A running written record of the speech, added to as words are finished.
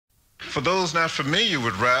For those not familiar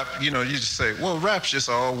with rap, you just say, well, rap's just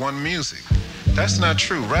all one music. That's not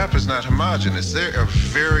true. Rap is not homogeneous. There are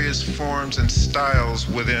various forms and styles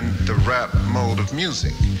within the rap mode of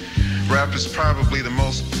music. Rap is probably the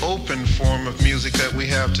most open form of music that we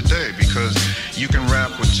have today, because you can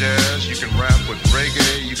rap with jazz, you can rap with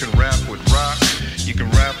reggae, you can rap with rock, you can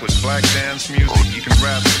rap with black dance music, you can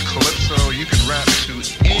rap with calypso, you can rap to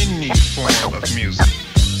any form of music.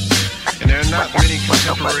 And there are not many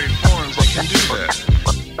contemporary forms that can do that.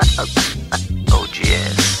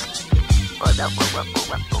 OGS.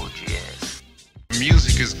 OGS.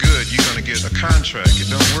 Music is good, you're gonna get a contract. It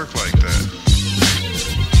don't work like that.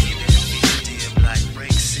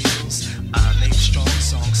 I make strong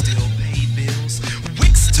songs, still pay bills.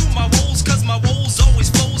 Wicks to my woes, cause my woes always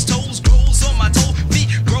flows. Toes grows on my toe, feet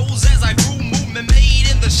grows as I grew. Movement made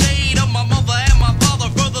in the shade of my mother and my father,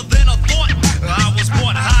 further than a thought. I was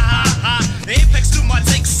born high. Apex to my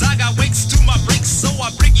takes, I got wakes to my breaks, so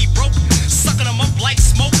I briggy broke, sucking them up like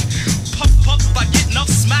smoke. Puff, I get enough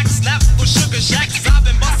smack, snap for sugar shacks. I've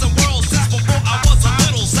been busting worlds since before I was a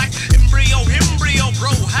little sack. Embryo,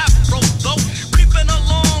 bro, half bro, though. Creeping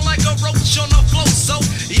along like a roach on the float. So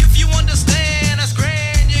if you understand, that's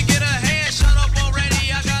grand. You get a hand, shut up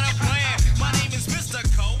already. I got a plan. My name is Mr.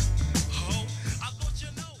 Cole. Oh, I thought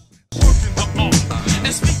you know. Working the art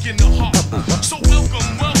and speaking the heart. So welcome,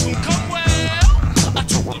 come well. I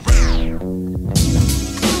took the round.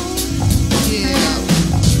 Yeah.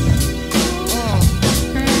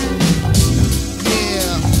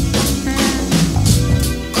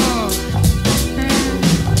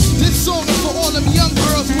 Young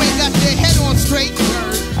girls who ain't got their head on straight.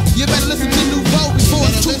 You better listen to Nouveau before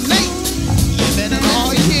it's too late. You better listen.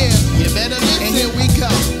 Oh yeah. You better listen. And here we go.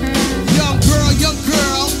 Young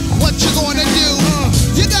girl, what you gonna do?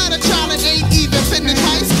 You got a child that ain't even finished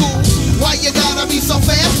high school. Why you gotta be so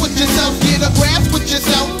fast with yourself? Get a grasp with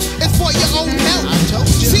yourself. It's for your own health. I told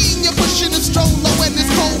you. Seeing you pushing a stroller when this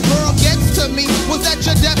cold girl gets to me. Was that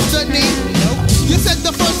your destiny? Nope. You said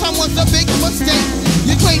the first time was a big mistake.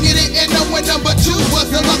 You claim you didn't know when number 2 was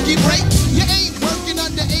a lucky break. You ain't working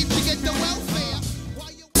underage to get the welfare. Why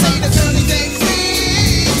you say the dirty things?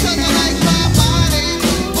 Cause I like my body.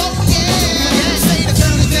 Oh yeah. Say the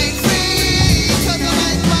dirty things. Cause I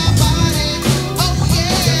like my body. Oh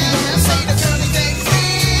yeah. Say the dirty things.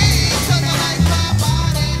 Cause I like my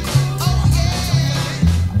body. Oh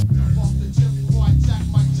yeah. Off the tip, boy, Jack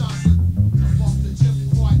Mike Johnson. Off the tip,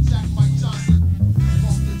 boy, Jack Mike Johnson.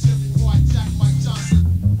 Off the tip, boy, Jack Mike Johnson.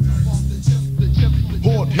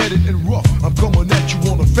 Hard-headed and rough, I'm coming at you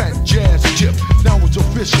on a fat jazz tip. Now it's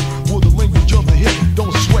official, for the language of the hip.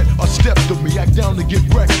 Don't sweat or step to me, act down to get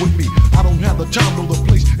wrecked with me. I don't have the time nor the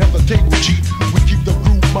place at the table, G. We keep the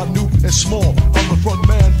groove minute and small. I'm the front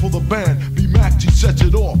man for the band, B-Mac, he sets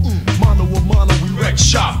it off. Mano a mano, we wreck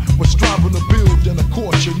shop. We're striving to build, and of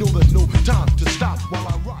course you know there's no time to stop while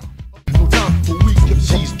I rock. No time for weak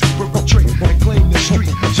MCs to perpetrate and claim their street.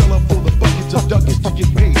 Shell up for the buckets of ducats to get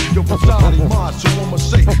paid. Yo, society mod, so I'ma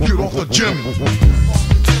say, get off the gym.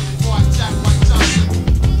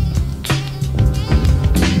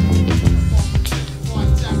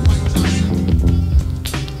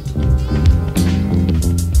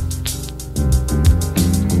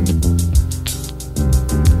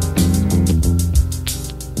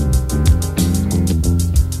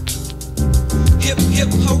 Hip,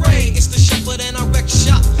 hooray, it's the shepherd and I wreck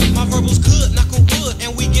shop. My verbal's good, knuckle wood,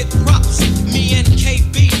 and we get props. Me and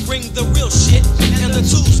KB bring the real shit, and the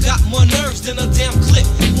two's got more nerves than a damn clip.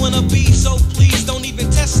 Wanna be, so please don't even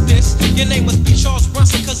test this. Your name must be Charles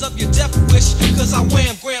Bronson cause of your death wish. Cause I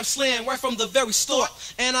wham, gram, slam right from the very start.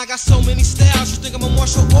 And I got so many styles, you think I'm a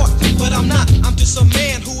martial art. But I'm not, I'm just a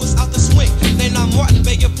man who is out to swing. Name not Martin,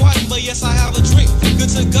 beg your pardon, but yes I have a drink. Good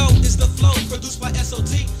to go is the flow, produced by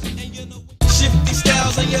SOT. And you know, shifty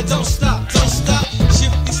styles and you don't stop, don't stop.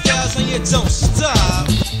 Shifty styles and you don't stop.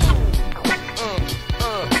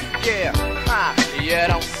 Yeah, you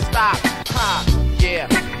don't stop, yeah,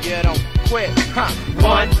 you don't quit,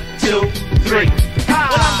 1, 2, 3.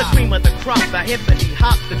 Well, I'm the cream of the crop, the hippity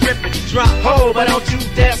hop, the drippity drop. Oh, but don't you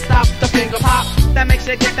dare stop the finger pop. That makes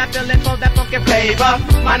you get that feeling for that funky flavor.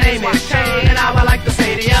 My name is Shane, and I would like to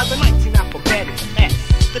say the other 19 alphabet is S.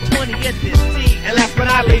 The 20th is T, and last but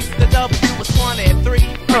not least, the W was 23.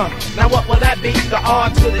 Now what will that be? The R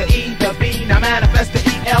to the E, the B, now manifest the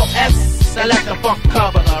ELS. And let the funk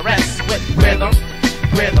cover the rest with rhythm,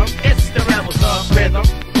 rhythm. It's the rebels of rhythm,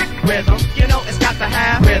 rhythm. You know it's got to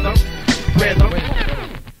have rhythm, rhythm.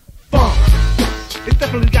 Funk. It's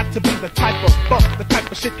definitely got to be the type of bump, the type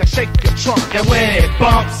of shit that shake your trunk. And when it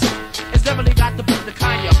bumps, it's definitely got to be the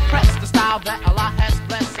kind you press, the style that Allah has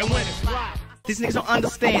blessed. And when it's These niggas don't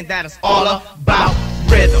understand that it's all about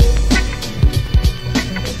rhythm.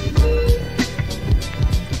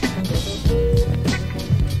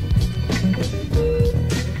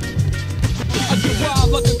 I get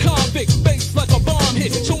wild like a convict, bass like a bomb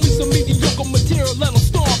hit. Show me some mediocre material and I'll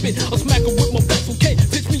stomp it. I'll smack it with my pencil K,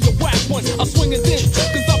 pitch me a whack one. I'll swing it then,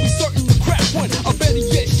 cause I'll be certain to crack one. I better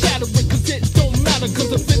yet shatter it, cause it don't matter.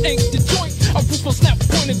 Cause if it ain't the joint, I'll push my snap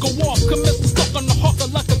point and go off. Commence to stuck on the heart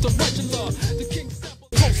like a tarantula. The king snapper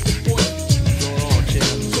toasted, boy. Go on, chill.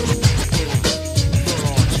 Go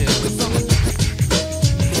on, chill. Cause I'm a...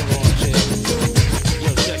 Go on, chill.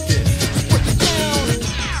 Yo, check this. Break it down.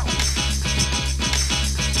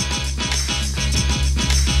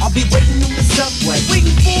 I'll be waiting on the subway,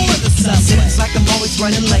 waiting for the subway. Seems like I'm always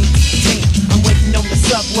running late. Damn, I'm waiting on the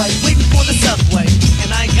subway, waiting for the subway,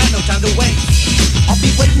 and I ain't got no time to wait. I'll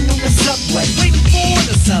be waiting on the subway, waiting for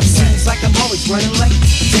the subway. Seems like I'm always running late.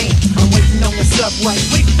 Damn, I'm waiting on the subway,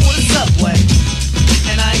 waiting for the subway,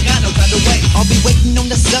 and I ain't got no time to wait. I'll be waiting on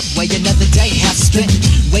the subway, another day half spent,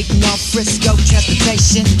 waiting on Frisco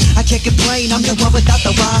transportation. I can't complain, I'm the one without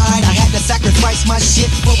the ride. I had to sacrifice my shit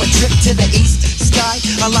for a trip to the east sky.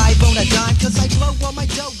 Alive on a dime, cause I blow on my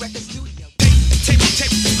dough at the studio.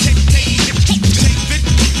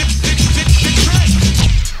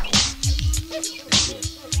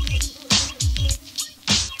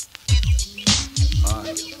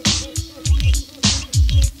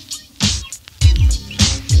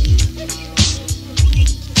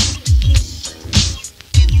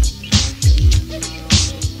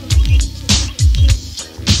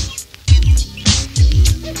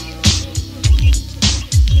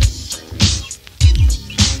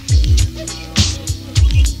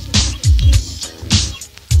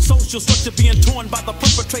 Social structure being torn by the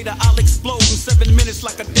perpetrator. I'll explode in 7 minutes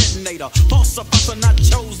like a detonator. False are not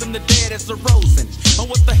chosen, the dead as erosion. Oh,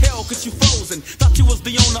 what the hell, cause you frozen? Thought you was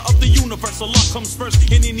the owner of the universe. So law comes first,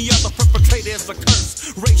 and any other perpetrator is a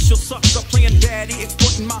curse. Racial sucker playing daddy,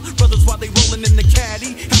 exploiting my brothers while they rolling in the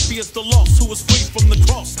caddy. Happy is the lost who was free from the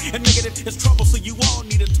cross, and negative is trouble, so you all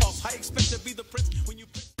need a toss. I expect to be the prince when you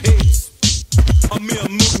pigs. A mere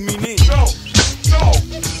movement. Yo,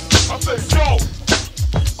 I say yo.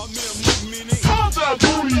 How's that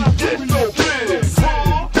booty get so big?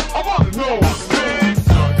 Huh? I wanna know, man.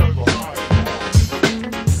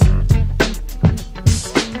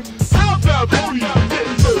 How's that booty get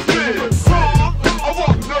so big? Huh? I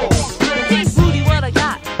wanna know, man. Big booty, what I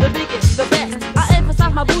got, the biggest, the best. I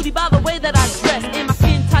emphasize my booty by the way that I dress. In my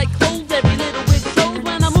skin tight clothes, every little wiggle shows.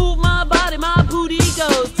 When I move my body, my booty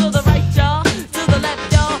goes to the right, y'all, to the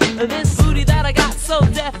left, y'all. This booty that I got so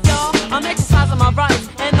deaf, y'all. I'm exercising my rights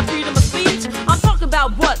and the freedom of speech. I'm talking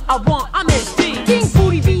about what I want. I'm SD. King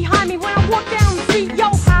booty behind me when I walk down the street. Yo,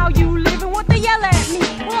 how you living? What they yell at me?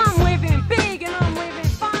 Well, I'm living big and I'm living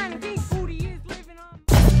fine. And King booty is living on.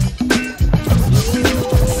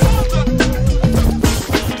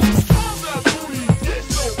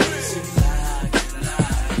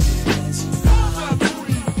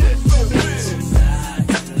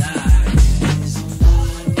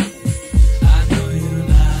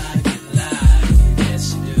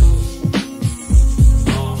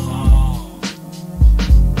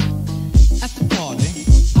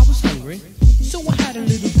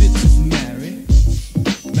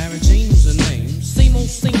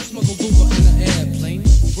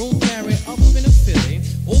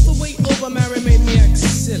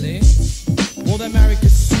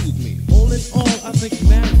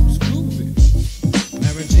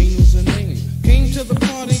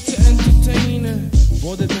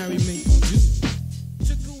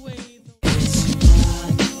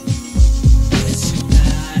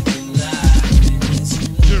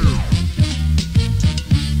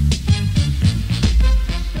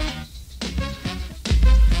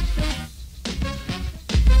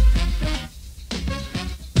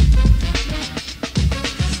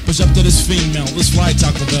 Push up to this female, this fly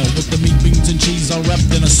Taco Bell with the meat, beans, and cheese all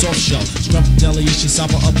wrapped in a soft shell. Scruffed deli, she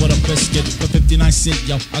sop her up with a biscuit for 59 cents,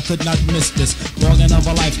 yo. I could not miss this. Bargain of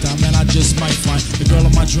a lifetime, and I just might find the girl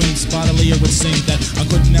of my dreams. Bodily, it would seem that I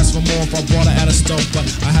couldn't ask for more if I brought her at a stove, but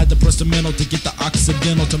I had to press the mental to get the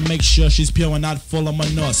occidental to make sure she's pure and not full of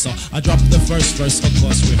manure. So I dropped the first verse, of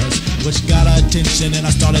course rehearsed, which got her attention, and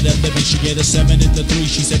I started at living. She gave a 7 and a 3.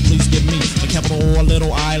 She said, please give me a capital O, a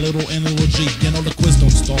little I, little N, little G. You know the quiz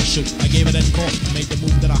don't stall. Shoot, I gave it that call, made the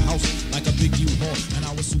move to the house like a big U-Haul, and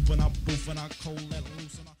I was souping up, boofing out cold, let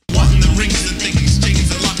loose. Wanting the rings and things, chains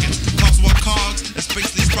and lockets, cogs what cogs, and space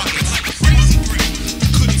these rockets like a crazy girl.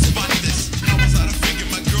 Couldn't spot this. How was I to figure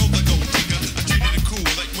my girl the gold digger? I treated it cool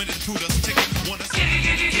like when it put us ticket. Wanna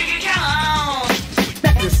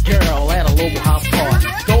Met this girl at a global house party.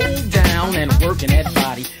 Go down and working that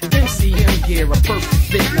body. Then see him gear a perfect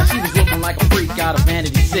fit. Now she was looking like a freak out of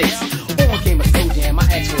Vanity 6. On came a slow jam, I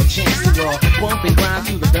asked for a chance to bump and grind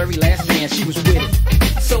through the very last dance. She was with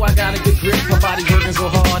it. So I got a good grip, my body working so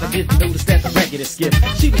hard I didn't notice that the record had skipped.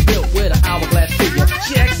 She was built with an hourglass figure.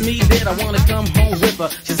 She asked me, did I wanna come home with her?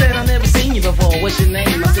 She said, I never seen you before, what's your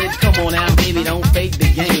name? I said, come on now, baby, don't fake the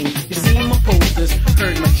game. You seen my posters,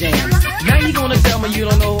 heard my jams. Now you gonna tell me you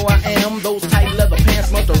don't know who I am? Those tight leather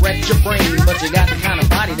pants must have wrecked your brain. But you got the kind of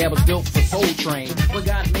body that was built for Soul Train. But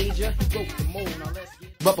God made you, he broke the mold, now let's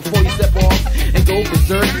get. But before you step off and go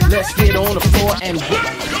berserk, let's get on the floor and whip.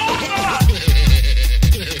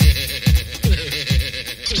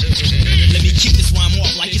 Let me kick this rhyme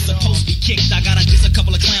off like it's supposed to be kicked. I gotta diss a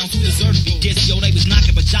couple of clowns who deserve to be dissed. Yo, they was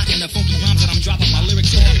knocking but jocking the funky rhymes that I'm dropping. My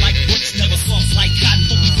lyrics hard like bricks, never soft like cotton.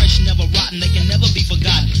 Funky fresh, never rotten, they can never be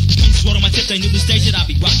forgotten. Punks wrote on my tip, they knew the stage that I'd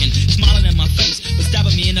be rocking. Smiling in my face, but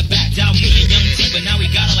stabbing me in the back. Doubt me and Young T, but now we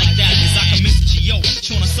got it like that. Cause I can miss G.O.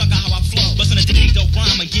 Showing a sucker how I flow. Bustin' a dicky dope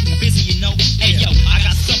rhyme and getting busy, you know. Hey yo, I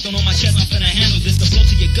got something on my chest, I'm finna handle this. To blow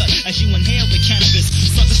to your gut as you inhale the cannabis.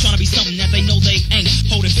 Suckers trying to be something that they know they ain't.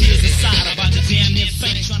 Holding fears inside about the damn near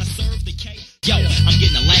faint. Trying to serve the cake. Yo, I'm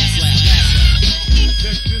getting a laugh.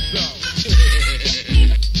 Check this out.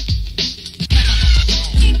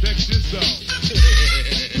 Check this out.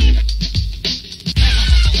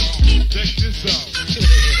 Check this out.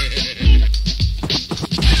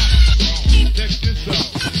 Check this out.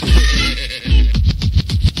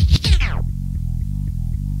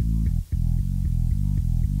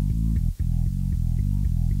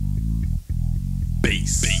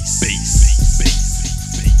 Bass.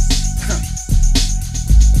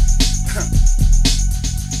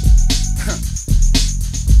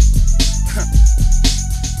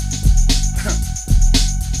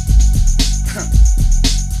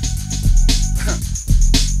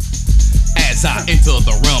 As I enter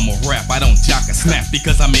the realm of rap, I don't jock or snap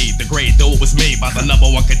because I made the grade, though it was made by the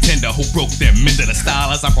 #1 contender who broke them into the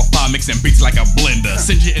style as I profile mixing beats like a blender.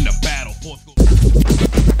 Send you in the battle.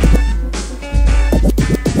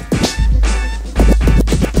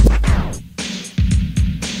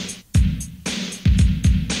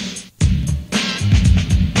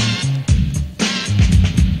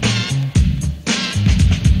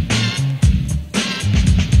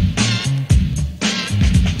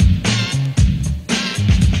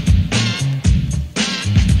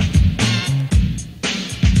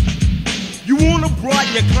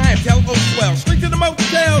 Your clientele, oh swell. Straight to the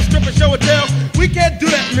motel, strip and show and tell. We can't do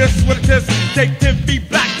that, miss, with a test. Take 10 feet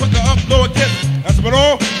back, put the up, lower kiss. That's about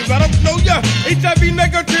all, cause I don't know ya. HIV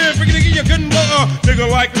negative, freaking nigga, you couldn't blow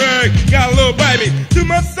nigga like me, got a little baby. To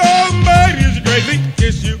my soul, baby, is you crazy?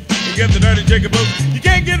 Kiss you and get the dirty Jacob boot. You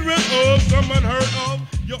can't get rid of someone heard of.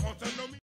 You're on